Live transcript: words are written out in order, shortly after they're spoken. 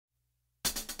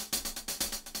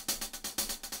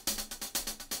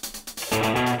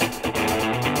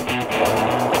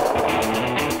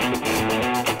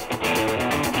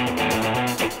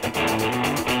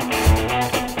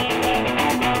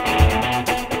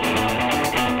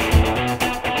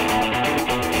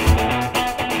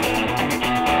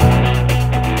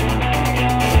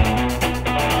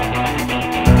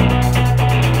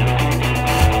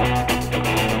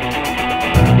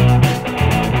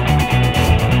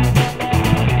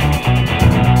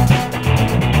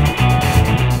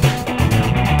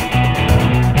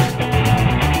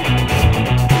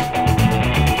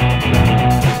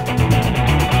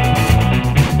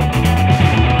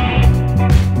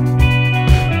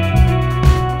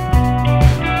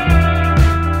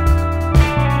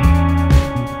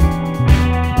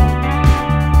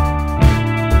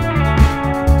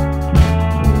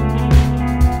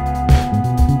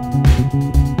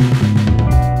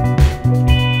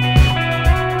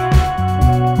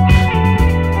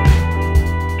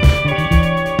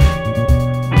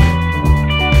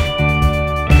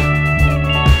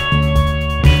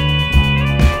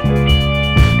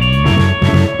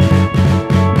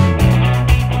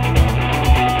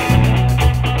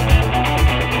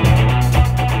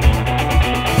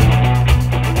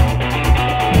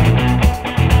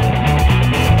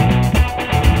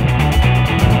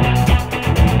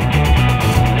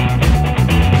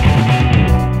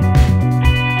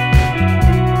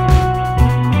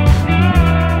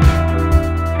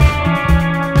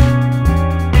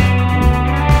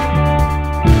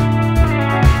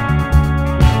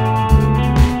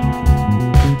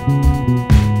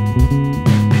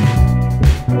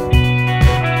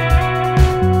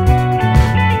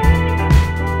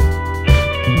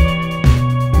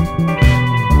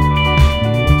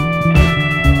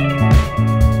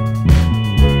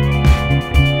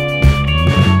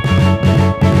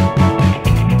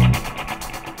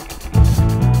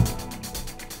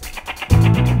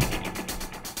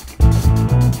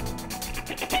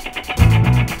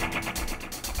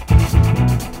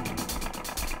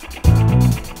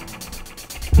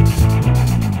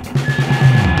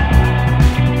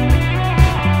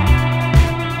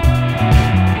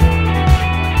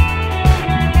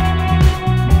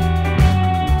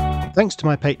Thanks to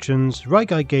my patrons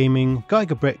Ryguy Gaming,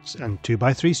 Geiger Bricks and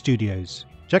 2x3 Studios.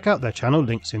 Check out their channel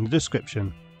links in the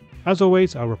description. As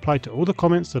always, I'll reply to all the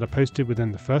comments that are posted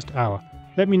within the first hour.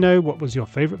 Let me know what was your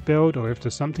favourite build or if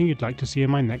there's something you'd like to see in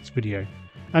my next video.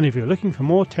 And if you're looking for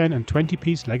more 10 and 20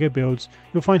 piece LEGO builds,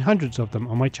 you'll find hundreds of them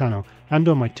on my channel and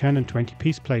on my 10 and 20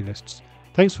 piece playlists.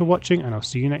 Thanks for watching and I'll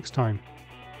see you next time.